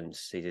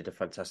absence, he did a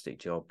fantastic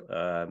job.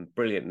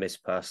 Brilliant miss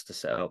pass to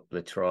set up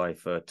the try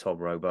for Tom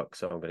Roebuck.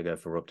 So I'm going to go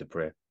for Rob de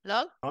Pree.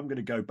 Log? I'm going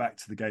to go back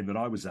to the game that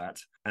I was at,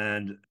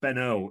 and Ben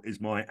Earl is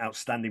my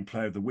outstanding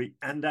player of the week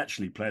and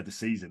actually player of the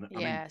season. I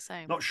mean,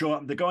 same. Not sure.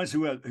 The guys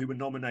who were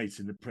nominated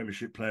in the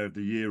Premiership Player of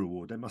the Year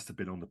award, they must have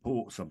been on the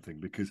port or something,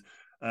 because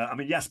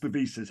Jasper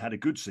Wiese's had a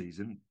good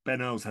season.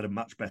 Ben Earl's had a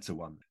much better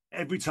one.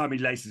 Every time he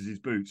laces his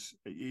boots,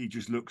 he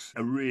just looks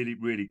a really,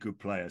 really good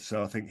player.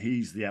 So I think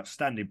he's the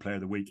outstanding player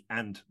of the week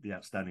and the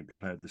outstanding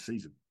player of the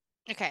season.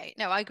 Okay,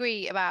 no, I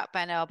agree about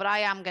Ben Earl, but I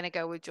am going to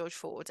go with George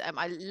Ford.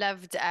 I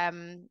loved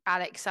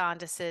Alex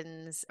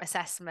Sanderson's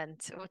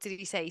assessment. What did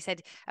he say? He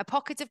said, a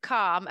pocket of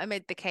calm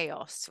amid the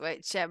chaos,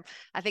 which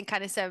I think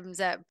kind of sums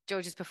up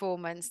George's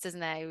performance,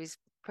 doesn't it? He was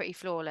pretty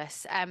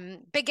flawless.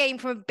 Big game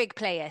from a big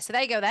player. So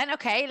there you go then.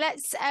 Okay,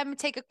 let's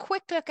take a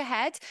quick look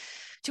ahead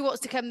to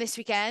what's to come this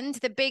weekend.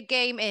 The big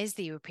game is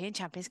the European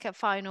Champions Cup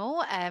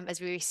final, as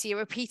we see a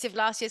repeat of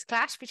last year's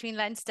clash between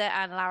Leinster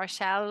and La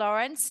Rochelle.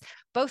 Lawrence,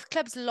 both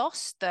clubs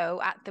lost though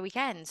at the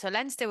weekend. So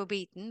Leinster were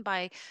beaten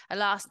by a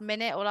last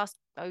minute or I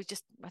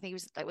think it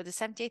was like with the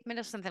 78th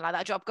minute or something like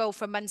that, a drop goal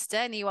from Munster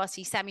in the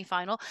URC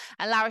semi-final,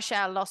 and La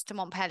Rochelle lost to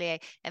Montpellier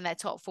in their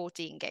top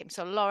 14 game.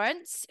 So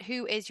Lawrence,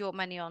 who is your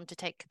money on to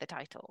take the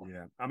title?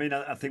 Yeah, I mean,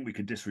 I think we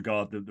could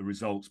disregard the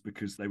results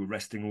because they were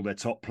resting all their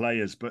top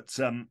players, but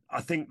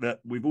I think that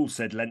we've all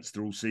said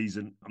Leinster all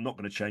season. I'm not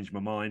going to change my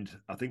mind.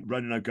 I think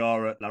Ronan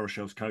O'Gara, La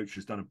Rochelle's coach,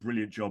 has done a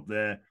brilliant job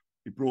there.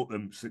 He brought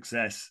them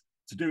success.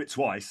 To do it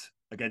twice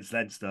against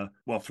Leinster,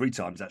 well, 3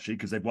 times actually,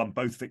 because they've won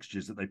both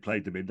fixtures that they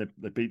played them in.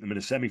 They beat them in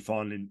a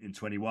semi-final in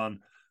 21,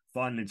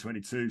 final in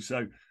 22.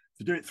 So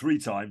to do it 3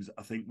 times,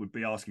 I think would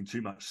be asking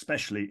too much,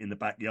 especially in the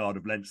backyard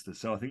of Leinster.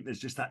 So I think there's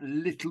just that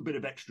little bit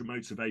of extra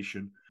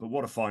motivation. But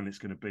what a final it's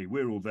going to be.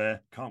 We're all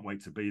there. Can't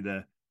wait to be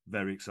there.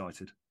 Very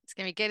excited. It's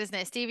going to be good, isn't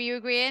it? Steve, are you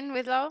agreeing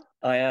with Law?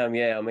 I am,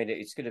 yeah. I mean,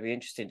 it's going to be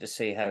interesting to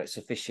see how it's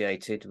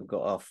officiated. We've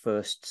got our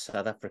first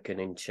South African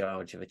in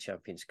charge of a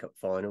Champions Cup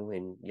final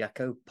in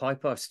Jaco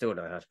Piper. I still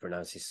don't know how to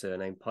pronounce his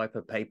surname.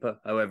 Paper,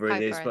 however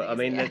it is. But I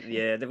mean,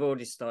 they've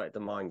already started the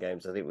mind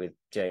games, I think, with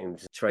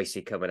James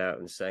Tracy coming out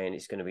and saying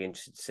it's going to be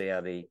interesting to see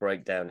how the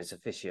breakdown is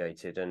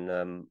officiated.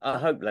 And I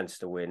hope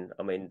Leinster win.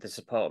 I mean, there's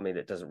a part of me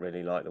that doesn't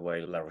really like the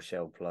way La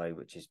Rochelle play,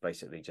 which is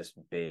basically just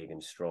big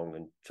and strong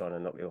and trying to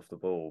knock you off the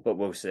ball. But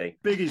we'll see.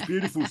 Big is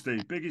beautiful,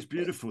 Steve. Big is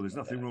beautiful. There's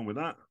nothing wrong with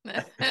that.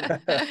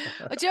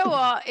 Well, do you know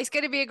what? It's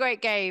going to be a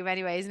great game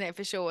anyway, isn't it?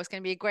 For sure. It's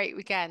going to be a great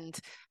weekend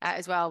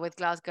as well, with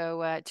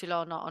Glasgow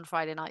Toulon on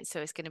Friday night.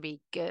 So it's going to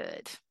be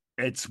good.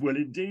 It will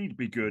indeed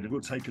be good.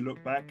 We'll take a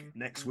look back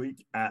next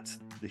week at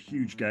the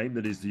huge game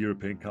that is the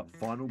European Cup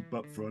final.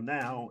 But for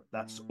now,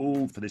 that's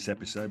all for this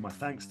episode. My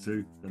thanks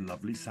to the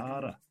lovely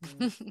Sahara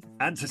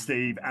and to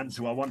Steve and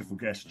to our wonderful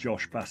guest,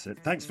 Josh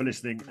Bassett. Thanks for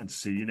listening and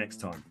see you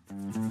next time.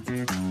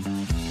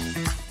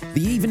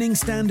 The Evening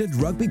Standard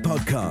Rugby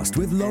Podcast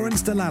with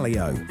Lawrence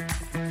Dallaglio.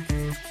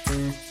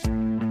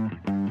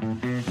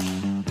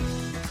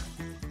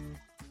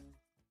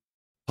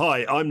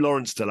 Hi, I'm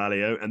Lawrence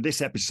Dallaglio, and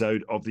this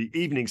episode of the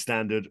Evening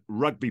Standard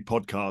Rugby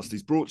Podcast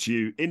is brought to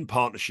you in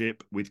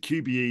partnership with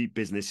QBE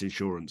Business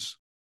Insurance.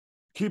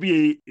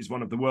 QBE is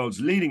one of the world's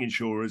leading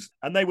insurers,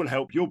 and they will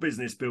help your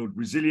business build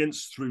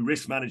resilience through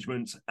risk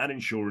management and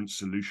insurance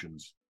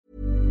solutions.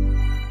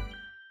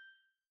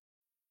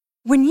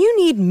 When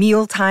you need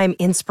mealtime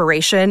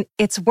inspiration,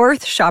 it's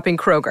worth shopping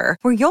Kroger,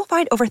 where you'll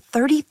find over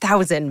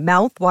 30,000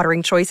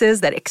 mouth-watering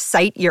choices that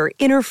excite your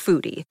inner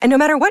foodie. And no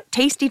matter what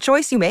tasty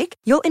choice you make,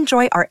 you'll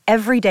enjoy our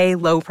everyday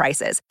low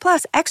prices,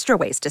 plus extra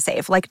ways to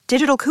save, like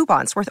digital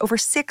coupons worth over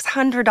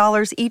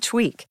 $600 each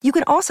week. You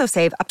can also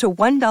save up to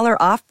 $1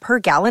 off per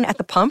gallon at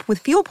the pump with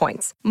fuel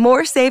points.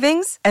 More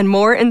savings and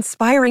more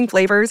inspiring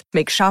flavors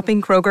make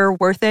shopping Kroger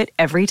worth it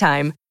every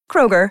time.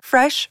 Kroger,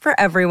 fresh for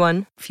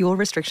everyone. Fuel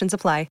restrictions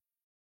apply.